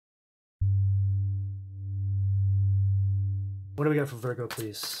What do we got for Virgo,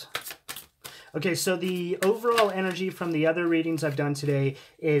 please? Okay, so the overall energy from the other readings I've done today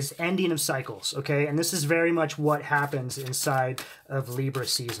is ending of cycles, okay? And this is very much what happens inside of Libra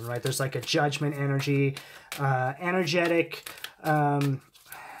season, right? There's like a judgment energy, energetic, well,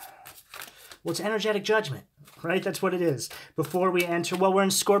 it's energetic judgment, right? That's what it is. Before we enter, well, we're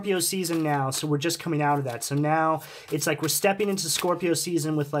in Scorpio season now, so we're just coming out of that. So now it's like we're stepping into Scorpio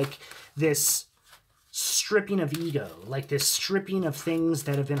season with like this stripping of ego, like this stripping of things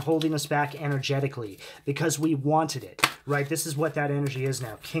that have been holding us back energetically because we wanted it, right? This is what that energy is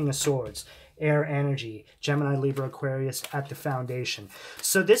now. King of Swords, air energy, Gemini, Libra, Aquarius at the foundation.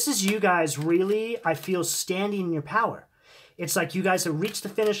 So this is you guys really, I feel, standing in your power. It's like you guys have reached the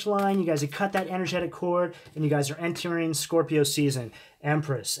finish line, you guys have cut that energetic cord, and you guys are entering Scorpio season.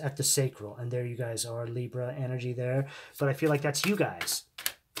 Empress at the sacral, and there you guys are, Libra energy there. But I feel like that's you guys.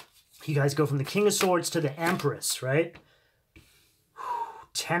 You guys go from the King of Swords to the Empress, right?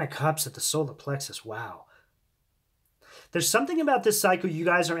 Ten of Cups at the solar plexus. Wow. There's something about this cycle you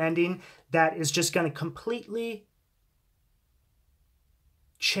guys are ending that is just going to completely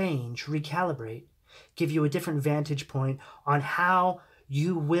change, recalibrate, give you a different vantage point on how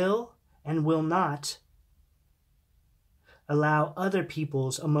you will and will not allow other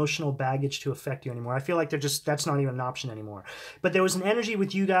people's emotional baggage to affect you anymore. I feel like that's not even an option anymore. But there was an energy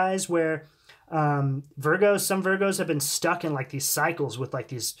with you guys where some Virgos have been stuck in like these cycles with like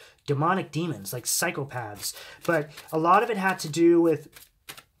these demonic demons, like psychopaths. But a lot of it had to do with,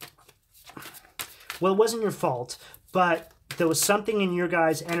 well, it wasn't your fault, but there was something in your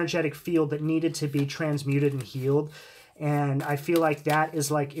guys' energetic field that needed to be transmuted and healed. And I feel like that is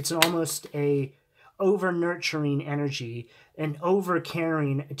like, it's almost a over-nurturing energy and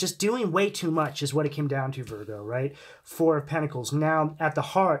over-caring, just doing way too much is what it came down to, Virgo, right? Four of Pentacles. Now, at the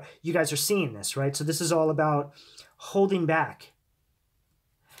heart, you guys are seeing this, right? So this is all about holding back.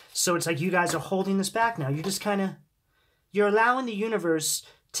 So it's like you guys are holding this back now. You're just kind of, you're allowing the universe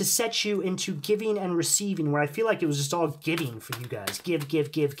to set you into giving and receiving, where I feel like it was just all giving for you guys. Give,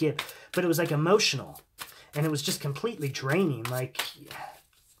 give, give, give. But it was like emotional. And it was just completely draining. Like,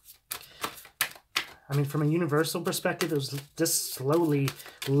 I mean, from a universal perspective, it was just slowly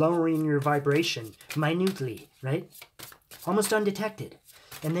lowering your vibration, minutely, right? Almost undetected.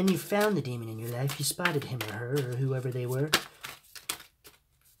 And then you found the demon in your life. You spotted him or her or whoever they were.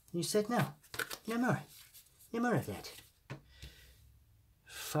 You said, no, no more. No more of that.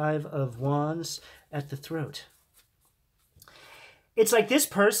 Five of Wands at the throat. It's like this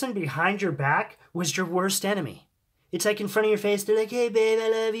person behind your back was your worst enemy. It's like in front of your face, they're like, hey, babe, I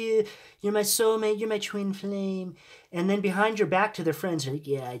love you. You're my soulmate. You're my twin flame. And then behind your back to their friends, they're like,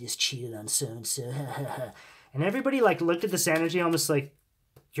 yeah, I just cheated on so-and-so. And everybody like looked at this energy almost like,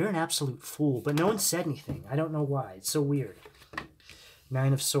 you're an absolute fool. But no one said anything. I don't know why. It's so weird.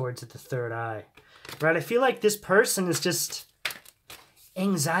 Nine of Swords at the third eye. Right? I feel like this person is just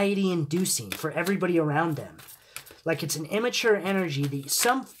anxiety-inducing for everybody around them. Like it's an immature energy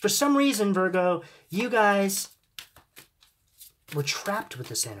that for some reason, Virgo, you guys were trapped with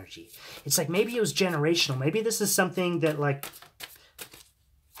this energy. It's like maybe it was generational. Maybe this is something that like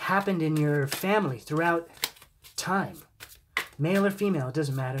happened in your family throughout time. Male or female, it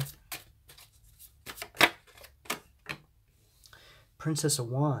doesn't matter. Princess of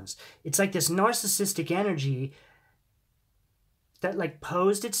Wands. It's like this narcissistic energy that like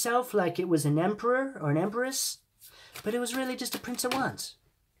posed itself like it was an emperor or an empress, but it was really just a Prince of Wands.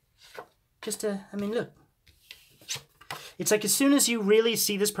 I mean, look. It's like as soon as you really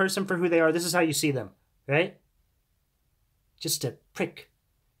see this person for who they are, this is how you see them, right? Just a prick,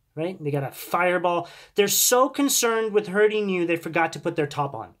 right? They got a fireball. They're so concerned with hurting you, they forgot to put their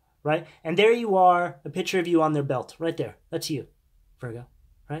top on, right? And there you are, a picture of you on their belt, right there. That's you, Virgo,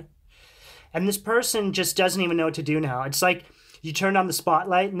 right? And this person just doesn't even know what to do now. It's like you turned on the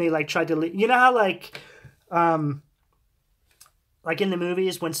spotlight and they like tried to, you know how like in the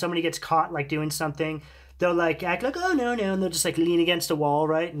movies when somebody gets caught like doing something, they'll like act like, oh, no, no. And they'll just like lean against a wall,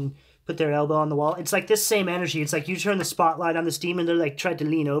 right? And put their elbow on the wall. It's like this same energy. It's like you turn the spotlight on this demon. They're like tried to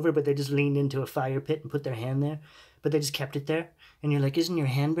lean over, but they just leaned into a fire pit and put their hand there. But they just kept it there. And you're like, isn't your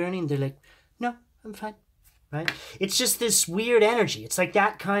hand burning? They're like, no, I'm fine. Right? It's just this weird energy. It's like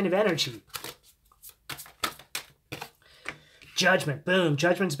that kind of energy. Judgment. Boom.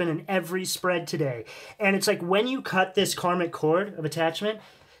 Judgment's been in every spread today. And it's like when you cut this karmic cord of attachment,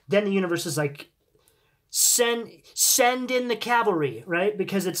 then the universe is like, send in the cavalry, right?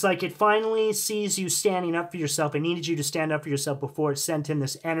 Because it's like it finally sees you standing up for yourself. It needed you to stand up for yourself before it sent in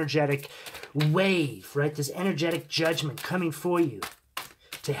this energetic wave, right? This energetic judgment coming for you,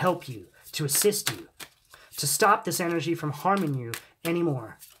 to help you, to assist you. to stop this energy from harming you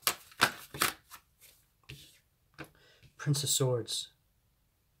anymore. Prince of Swords.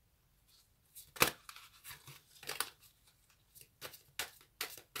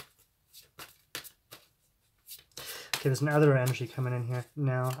 Okay, there's another energy coming in here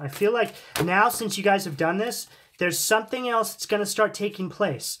now. I feel like now, since you guys have done this, there's something else that's going to start taking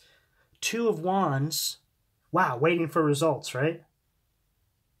place. Two of Wands. Wow, waiting for results, right?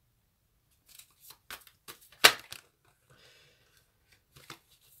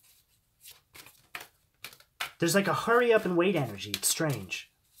 There's like a hurry up and wait energy. It's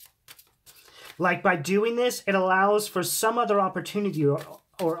strange. Like by doing this, it allows for some other opportunity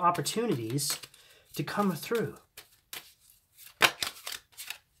or opportunities to come through.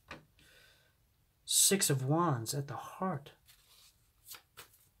 Six of Wands at the heart.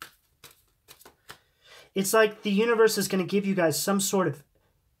 It's like the universe is going to give you guys some sort of...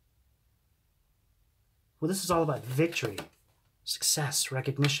 Well, this is all about victory, success,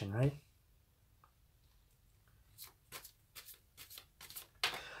 recognition, right?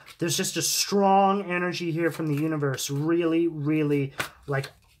 There's just a strong energy here from the universe, really, really like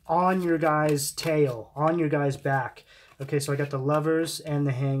on your guys' tail, on your guys' back. Okay, so I got the Lovers and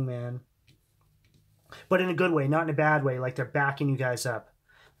the Hangman. But in a good way, not in a bad way, like they're backing you guys up,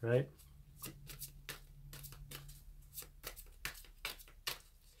 right?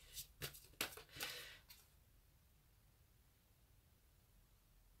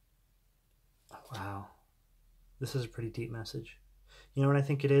 Wow. This is a pretty deep message. You know what I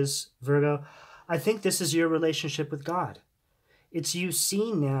think it is, Virgo? I think this is your relationship with God. It's you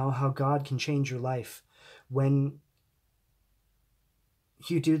seeing now how God can change your life when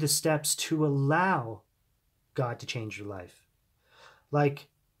you do the steps to allow God to change your life. Like,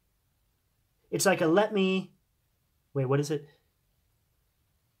 it's like a let me, wait, what is it?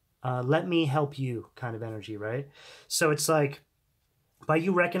 Let me help you kind of energy, right? So it's like, by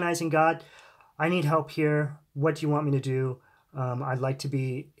you recognizing God, I need help here. What do you want me to do? I'd like to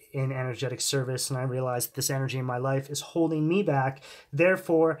be in energetic service, and I realize this energy in my life is holding me back,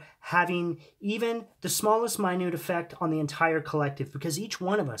 therefore having even the smallest minute effect on the entire collective, because each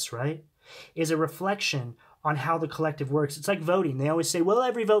one of us, right, is a reflection on how the collective works. It's like voting. They always say, well,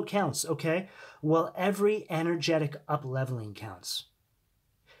 every vote counts, okay? Well, every energetic up-leveling counts.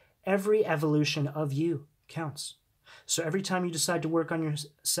 Every evolution of you counts. So every time you decide to work on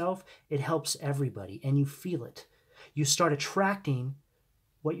yourself, it helps everybody, and you feel it. You start attracting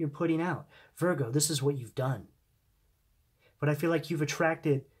what you're putting out. Virgo, this is what you've done. But I feel like you've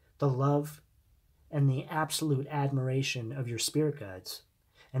attracted the love and the absolute admiration of your spirit guides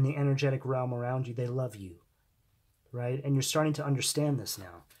and the energetic realm around you. They love you, right? And you're starting to understand this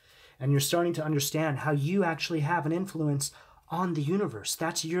now. And you're starting to understand how you actually have an influence on the universe.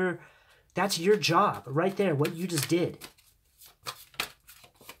 That's your job right there, what you just did.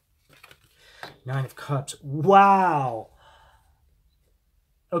 Nine of Cups. Wow.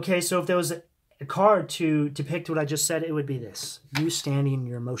 Okay, so if there was a card to depict what I just said, it would be this. You standing in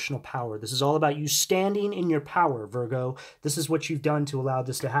your emotional power. This is all about you standing in your power, Virgo. This is what you've done to allow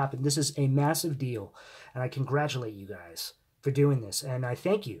this to happen. This is a massive deal, and I congratulate you guys for doing this, and I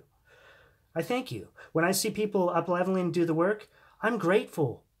thank you. I thank you. When I see people up-leveling and do the work, I'm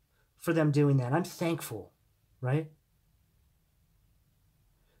grateful for them doing that. I'm thankful, right?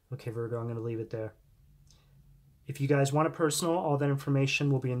 Okay, Virgo, I'm going to leave it there. If you guys want a personal, all that information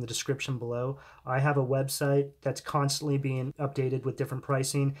will be in the description below. I have a website that's constantly being updated with different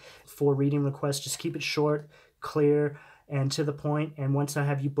pricing. For reading requests, just keep it short, clear, and to the point. And once I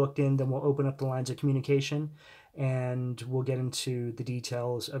have you booked in, then we'll open up the lines of communication and we'll get into the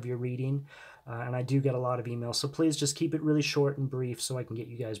details of your reading. And I do get a lot of emails, so please just keep it really short and brief so I can get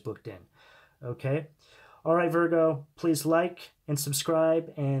you guys booked in. Okay? All right, Virgo, please like and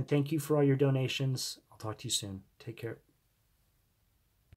subscribe, and thank you for all your donations. I'll talk to you soon. Take care.